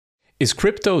Is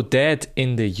crypto dead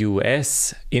in the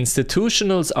US?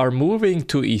 Institutionals are moving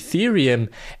to Ethereum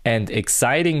and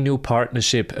exciting new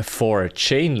partnership for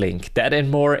Chainlink. That and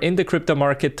more in the Crypto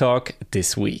Market Talk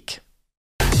this week.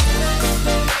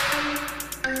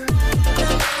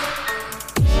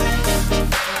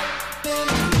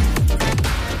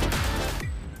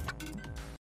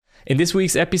 In this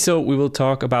week's episode, we will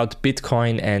talk about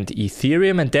Bitcoin and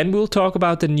Ethereum, and then we'll talk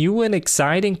about the new and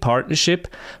exciting partnership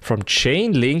from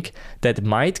Chainlink that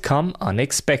might come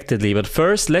unexpectedly. But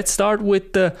first, let's start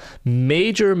with the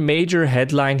major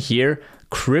headline here.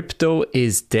 Crypto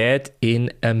is dead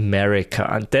in America.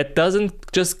 And that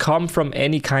doesn't just come from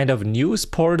any kind of news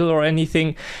portal or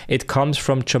anything. It comes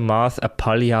from Chamath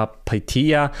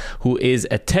Palihapitiya, who is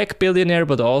a tech billionaire,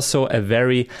 but also a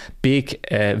very big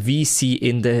VC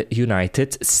in the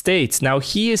United States. Now,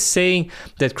 he is saying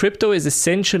that crypto is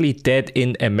essentially dead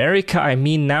in America. I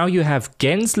mean, now you have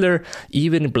Gensler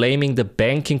even blaming the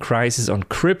banking crisis on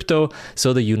crypto.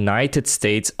 So the United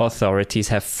States authorities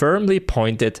have firmly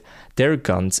pointed their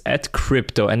guns at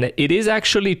crypto. And it is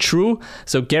actually true.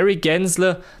 So Gary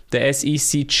Gensler, the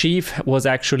SEC chief, was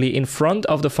actually in front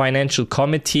of the financial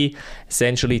committee,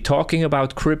 essentially talking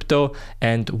about crypto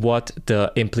and what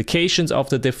the implications of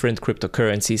the different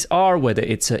cryptocurrencies are, whether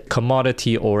it's a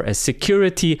commodity or a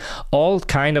security. All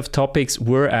kind of topics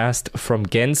were asked from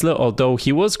Gensler, although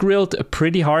he was grilled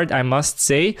pretty hard, I must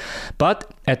say.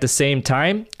 But at the same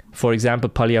time, for example,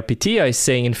 Palihapitiya is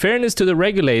saying, in fairness to the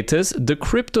regulators, the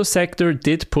crypto sector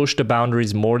did push the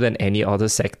boundaries more than any other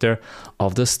sector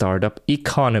of the startup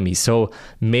economy. So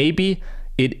maybe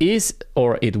it is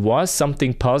or it was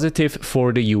something positive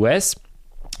for the US.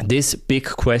 This big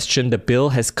question, the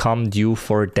bill has come due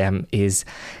for them, is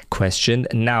questioned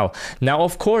now. Now,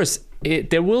 of course,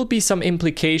 there will be some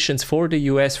implications for the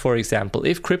US, for example.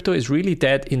 If crypto is really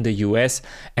dead in the US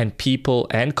and people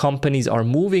and companies are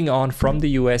moving on from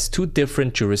the US to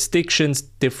different jurisdictions,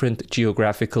 different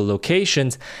geographical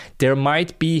locations, there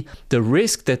might be the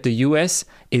risk that the US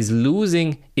is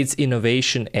losing its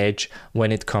innovation edge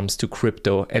when it comes to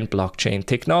crypto and blockchain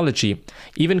technology.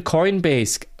 Even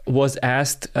Coinbase was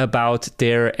asked about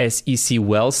their SEC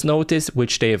Wells notice,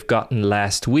 which they have gotten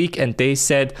last week, and they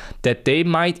said that they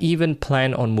might even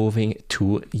plan on moving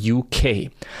to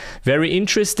UK. Very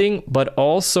interesting, but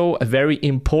also very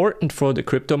important for the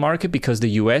crypto market, because the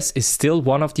US is still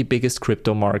one of the biggest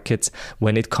crypto markets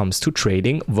when it comes to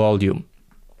trading volume.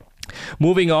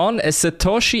 Moving on, a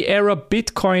Satoshi-era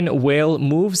Bitcoin whale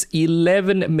moves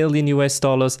 $11 million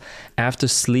after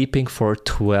sleeping for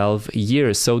 12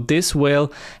 years. So this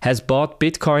whale has bought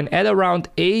Bitcoin at around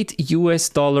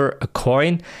 $8 a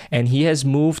coin, and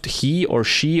he or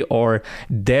she or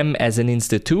them as an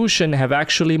institution have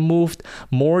actually moved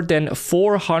more than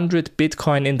 400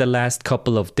 Bitcoin in the last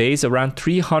couple of days, around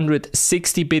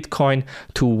 360 Bitcoin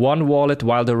to one wallet,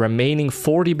 while the remaining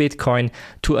 40 Bitcoin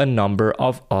to a number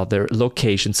of other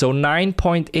locations. So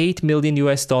 $9.8 million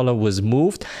was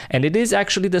moved, and it is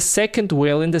actually the second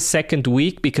whale in the second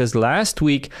week, because last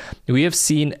week we have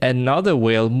seen another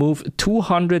whale move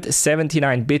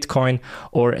 279 Bitcoin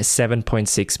or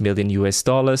 $7.6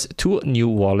 million to new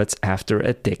wallets after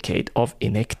a decade of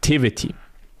inactivity.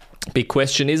 Big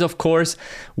question is, of course,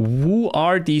 who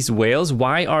are these whales?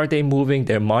 Why are they moving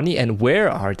their money, and where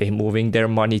are they moving their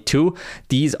money to?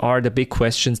 These are the big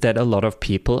questions that a lot of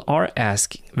people are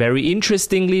asking. Very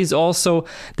interestingly is also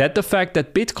that the fact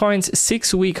that Bitcoin's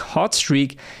 6-week hot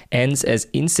streak ends as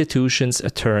institutions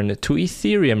turn to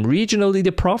Ethereum. Regionally,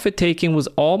 the profit taking was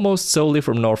almost solely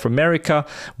from North America,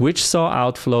 which saw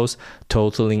outflows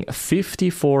totaling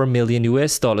 $54 million.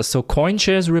 So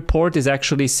CoinShares report is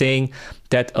actually saying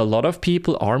that a lot of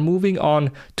people are moving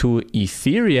on to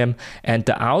Ethereum, and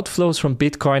the outflows from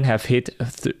Bitcoin have hit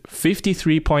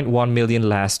 53.1 million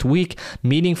last week,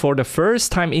 meaning for the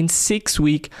first time in 6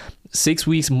 weeks,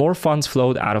 more funds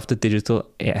flowed out of the digital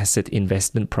asset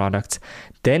investment products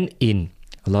than in.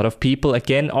 A lot of people,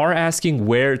 again, are asking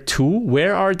where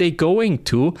are they going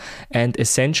to? And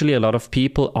essentially, a lot of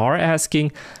people are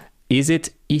asking, is it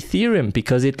Ethereum?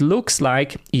 Because it looks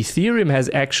like Ethereum has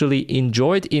actually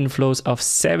enjoyed inflows of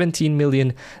 17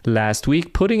 million last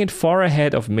week, putting it far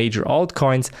ahead of major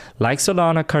altcoins like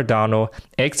Solana, Cardano,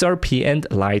 XRP, and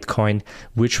Litecoin,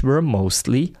 which were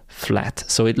mostly flat.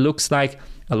 So it looks like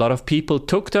a lot of people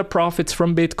took their profits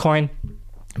from Bitcoin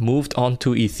moved on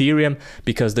to Ethereum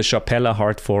because the Chapella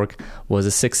hard fork was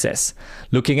a success.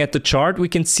 Looking at the chart, we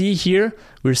can see here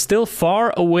we're still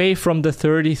far away from the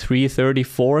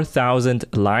 34,000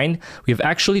 line. We've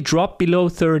actually dropped below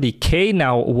 30k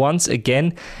now once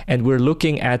again, and we're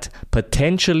looking at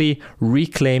potentially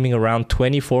reclaiming around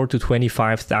 24 to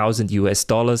 25,000 US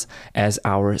dollars as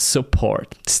our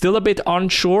support. Still a bit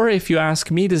unsure if you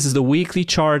ask me. This is the weekly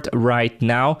chart right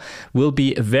now. Will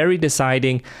be very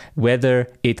deciding whether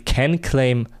it can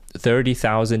claim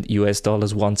 30,000 US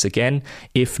dollars once again.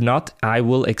 If not, I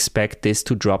will expect this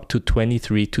to drop to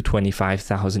 23 to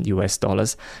 25,000 US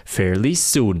dollars fairly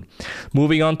soon.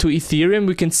 Moving on to Ethereum,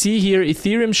 we can see here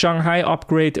Ethereum Shanghai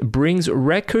upgrade brings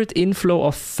record inflow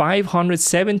of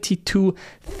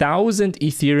 572,000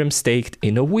 Ethereum staked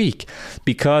in a week.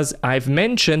 Because I've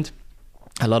mentioned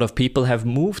a lot of people have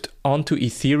moved onto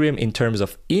Ethereum in terms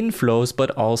of inflows,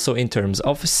 but also in terms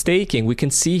of staking. We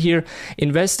can see here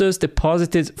investors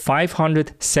deposited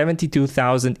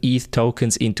 572,000 ETH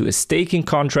tokens into a staking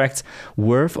contract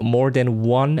worth more than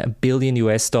 1 billion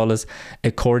US dollars,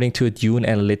 according to a Dune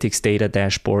Analytics data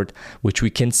dashboard, which we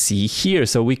can see here.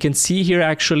 So we can see here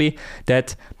actually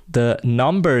that the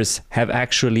numbers have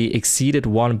actually exceeded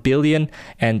 1 billion,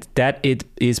 and that it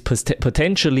is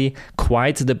potentially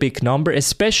quite the big number,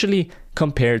 especially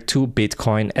compared to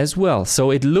Bitcoin as well. So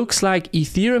it looks like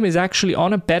Ethereum is actually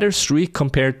on a better streak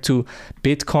compared to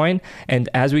Bitcoin. And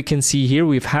as we can see here,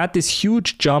 we've had this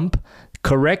huge jump,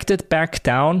 corrected back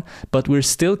down, but we're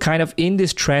still kind of in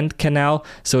this trend canal.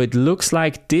 So it looks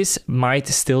like this might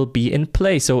still be in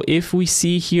play. So if we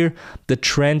see here the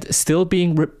trend still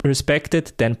being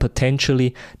respected, then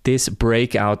potentially this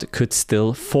breakout could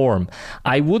still form.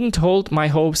 I wouldn't hold my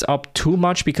hopes up too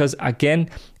much because, again,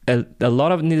 a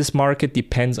lot of this market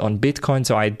depends on Bitcoin.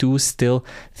 So I do still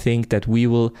think that we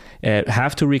will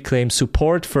have to reclaim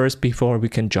support first before we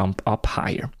can jump up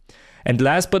higher. And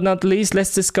last but not least,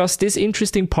 let's discuss this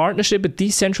interesting partnership. A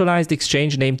decentralized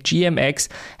exchange named GMX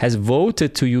has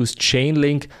voted to use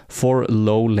Chainlink for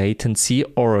low latency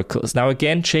oracles. Now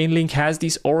again, Chainlink has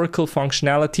these oracle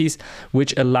functionalities,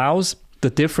 which allows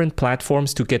the different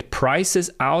platforms to get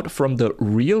prices out from the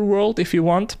real world if you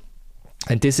want.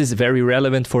 And this is very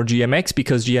relevant for GMX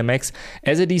because GMX,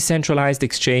 as a decentralized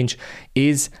exchange,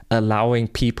 is allowing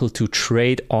people to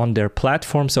trade on their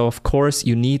platform. So of course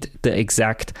you need the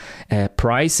exact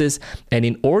prices. And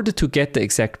in order to get the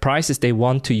exact prices, they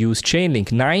want to use Chainlink.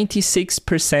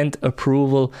 96%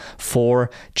 approval for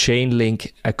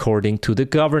Chainlink according to the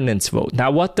governance vote.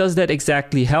 Now, what does that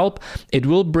exactly help? It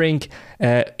will bring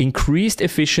increased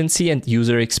efficiency and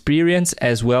user experience,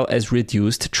 as well as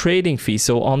reduced trading fees.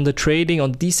 So on the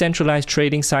decentralized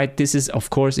trading side, this is of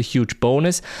course a huge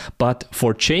bonus, but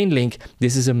for Chainlink,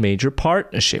 this is a major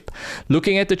partnership.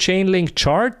 Looking at the Chainlink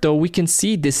chart, though, we can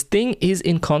see this thing is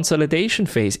in consolidation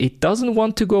phase. It doesn't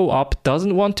want to go up,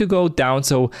 doesn't want to go down.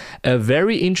 So a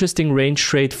very interesting range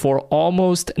trade for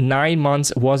almost 9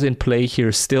 months was in play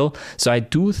here still. So I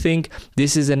do think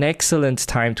this is an excellent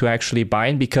time to actually buy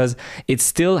in because it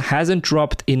still hasn't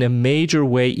dropped in a major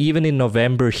way, even in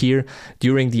November here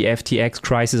during the FTX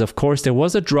crisis. Of course, there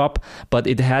was a drop, but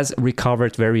it has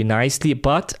recovered very nicely.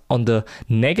 But on the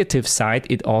negative side,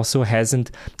 it also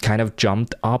hasn't kind of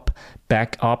jumped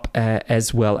back up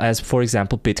as well as, for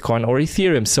example, Bitcoin or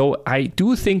Ethereum. So I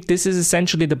do think this is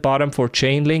essentially the bottom for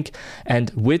Chainlink.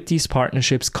 And with these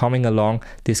partnerships coming along,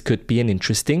 this could be an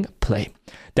interesting play.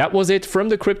 That was it from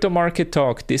the Crypto Market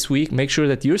Talk this week. Make sure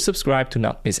that you're subscribed to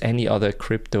not miss any other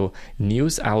crypto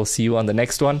news. I will see you on the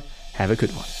next one. Have a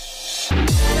good one.